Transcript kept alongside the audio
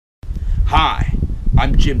Hi,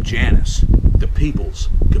 I'm Janus, the people's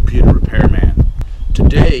computer repairman.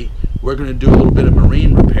 Today, we're going to do a little bit of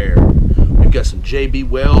marine repair. We've got some JB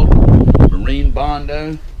WELD, marine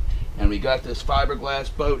Bondo, and we got this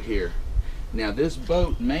fiberglass boat here. Now, this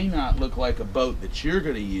boat may not look like a boat that you're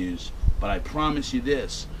going to use, but I promise you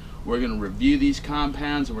this. We're going to review these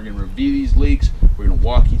compounds and we're going to review these leaks. We're going to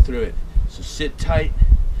walk you through it. So sit tight,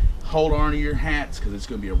 hold on to your hats, because it's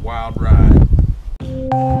going to be a wild ride.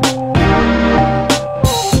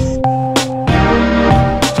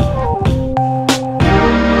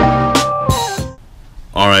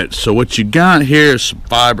 Alright, so what you got here is some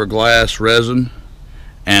fiberglass resin,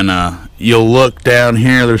 and you'll look down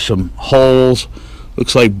here, there's some holes,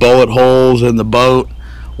 looks like bullet holes in the boat,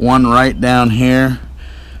 one right down here,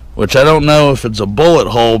 which I don't know if it's a bullet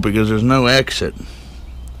hole because there's no exit.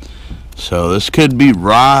 So this could be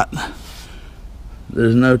rot,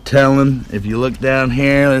 there's no telling. If you look down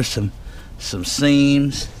here, there's some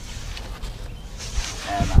seams,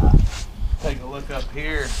 and take a look up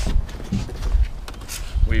here.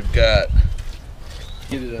 We've got,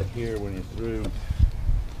 get it up here when you're through,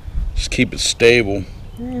 just keep it stable.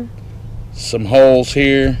 Yeah. Some holes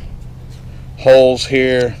here,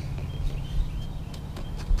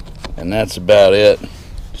 and that's about it.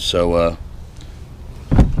 So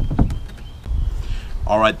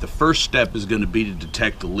alright, the first step is going to be to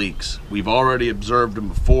detect the leaks. We've already observed them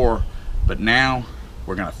before, but now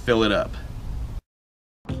we're going to fill it up.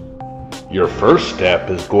 Your first step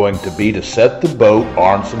is going to be to set the boat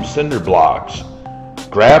on some cinder blocks.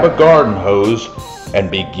 Grab a garden hose and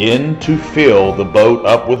begin to fill the boat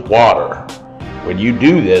up with water. When you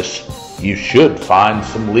do this, you should find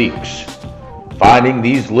some leaks. Finding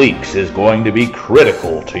these leaks is going to be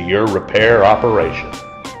critical to your repair operation.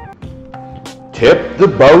 Tip the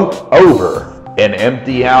boat over and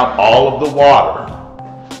empty out all of the water.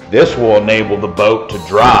 This will enable the boat to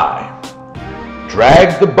dry.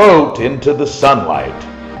 Drag the boat into the sunlight.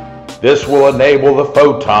 This will enable the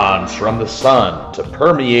photons from the sun to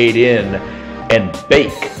permeate in and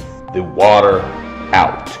bake the water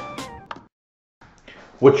out.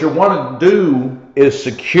 What you want to do is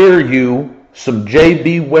secure you some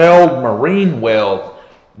JB WELD marine weld.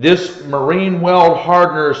 This marine weld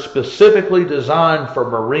hardener is specifically designed for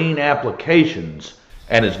marine applications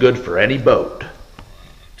and is good for any boat.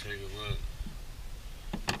 Take a look.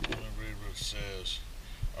 Let me read what it says.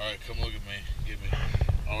 Alright, come look at me. Give me.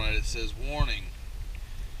 Alright, it says warning.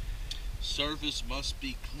 Surface must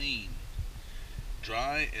be clean,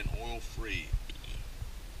 dry and oil free.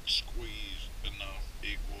 Squeeze enough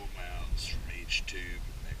equal amounts from each tube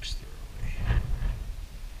and mix thoroughly.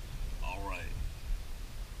 Alright,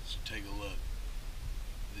 so take a look.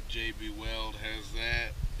 The JB WELD has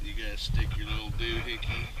that. You gotta stick your little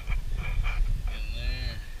doohickey in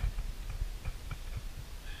there.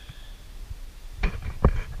 And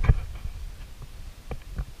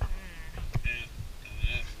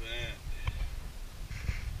that's that.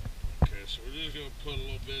 Okay, so we're just gonna put a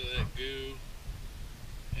little bit of that goo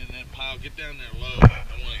in that pile. Get down there low. I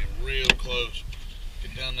want to get real close.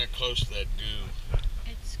 Get down there close to that goo.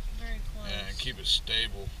 It's very close. Yeah, and keep it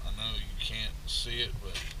stable. I know you can't see it,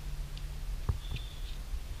 but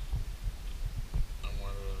I'm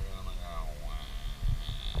really gonna go.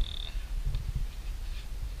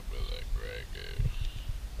 A bit of that gray goo.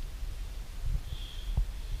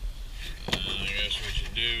 I guess what you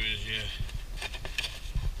do is you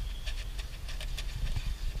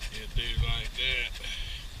do like that.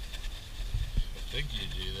 I think you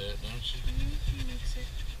do that, don't you? You mix it.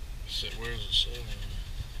 So where's it say?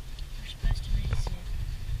 You're supposed to mix it.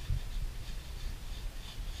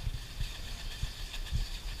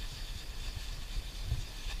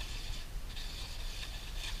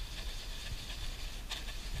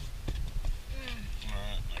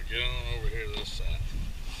 Alright, now get on over here to this side.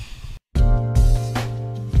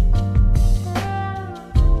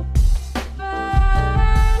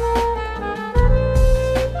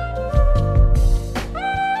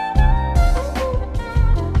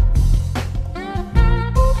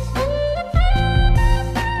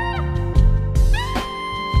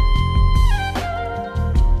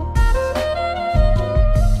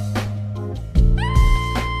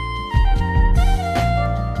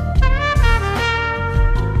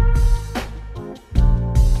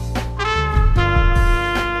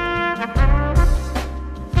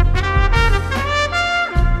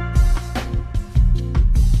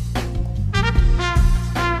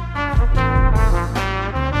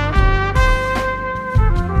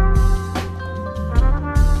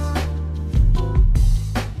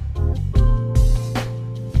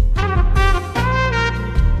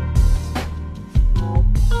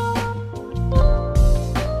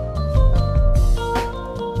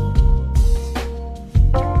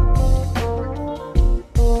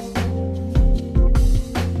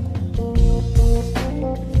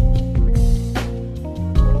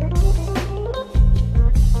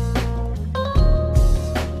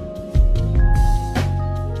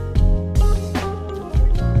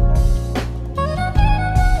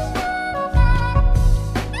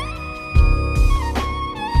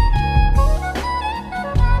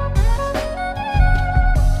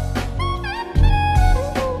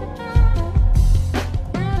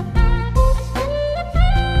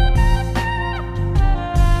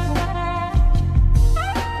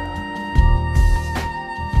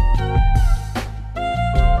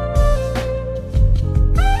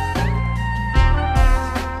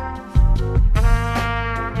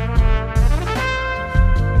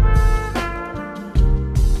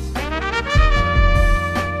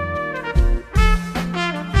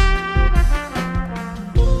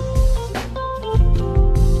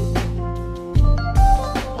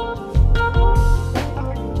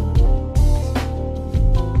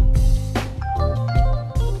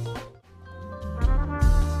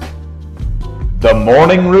 The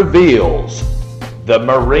morning reveals the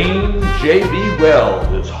Marine JB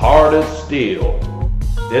WELD is hard as steel.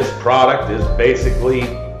 This product is basically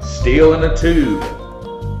steel in a tube.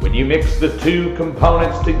 When you mix the two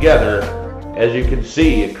components together, as you can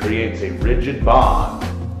see, it creates a rigid bond,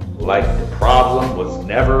 like the problem was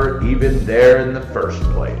never even there in the first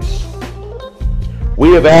place.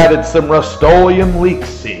 We have added some Rust-Oleum leak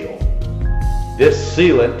seal. This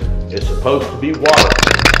sealant is supposed to be waterproof.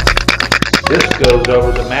 This goes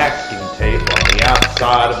over the masking tape on the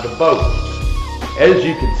outside of the boat. As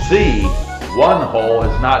you can see, one hole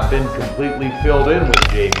has not been completely filled in with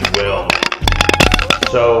JB WELD.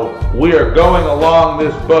 So we are going along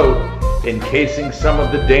this boat encasing some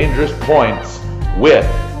of the dangerous points with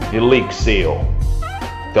the leak seal.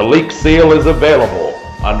 The leak seal is available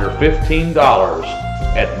under $15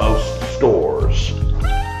 at most stores.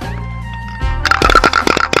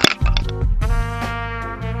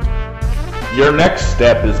 Your next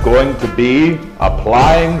step is going to be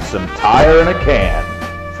applying some tire in a can,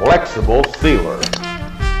 flexible sealer.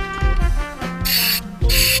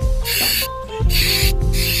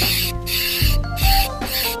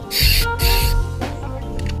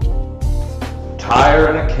 Tire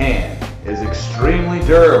in a can is extremely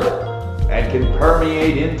durable and can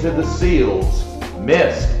permeate into the seals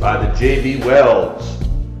missed by the JB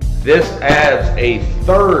WELDs. This adds a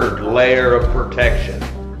third layer of protection.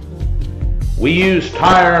 We use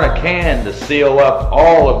tire in a can to seal up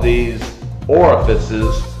all of these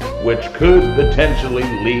orifices which could potentially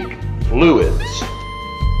leak fluids.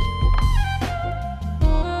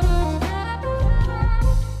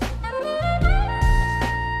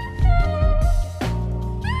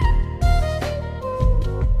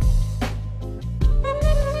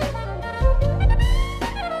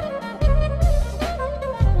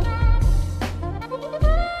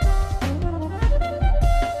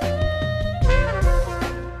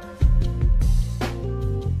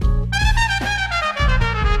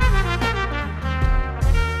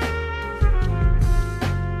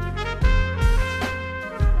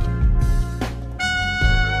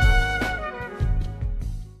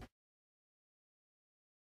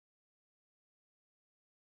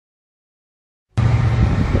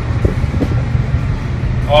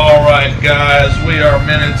 Alright guys, we are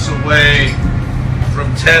minutes away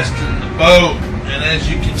from testing the boat, and as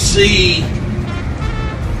you can see,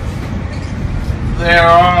 there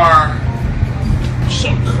are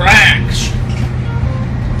some cracks.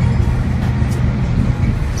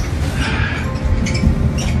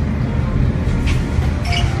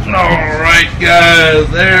 Alright guys,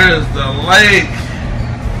 there's the lake.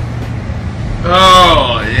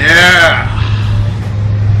 Oh yeah.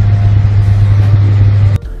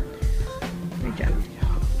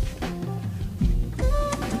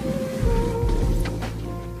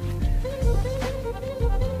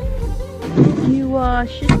 You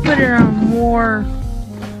should put it on more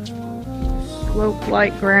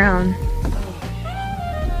slope-like ground.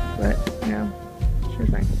 But, no, sure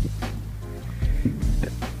thing.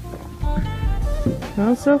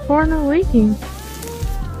 Well, so far no leaking.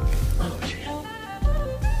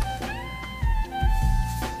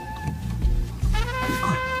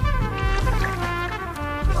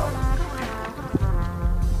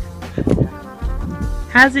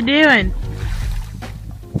 How's it doing?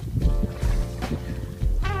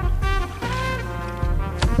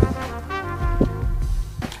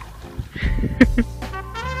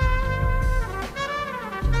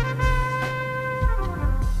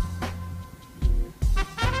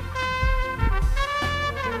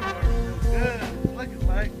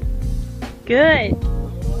 Good.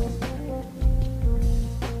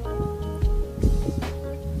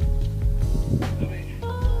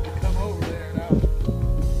 Come over there now.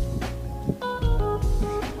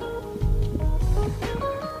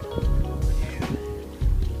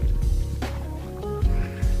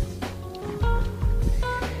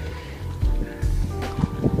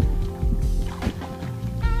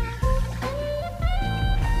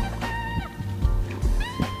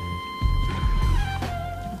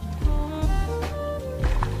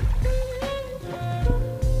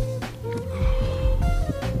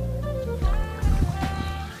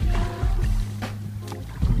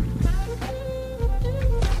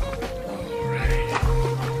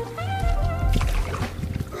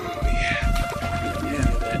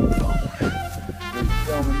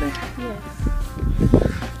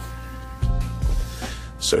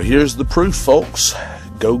 So here's the proof, folks.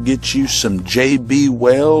 Go get you some JB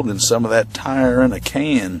WELD and some of that tire in a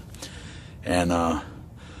can, and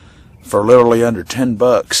for literally under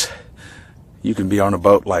 $10, you can be on a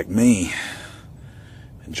boat like me,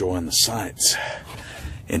 enjoying the sights.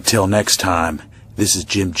 Until next time, This is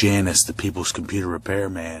Jim Janus, the People's Computer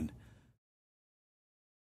Repairman.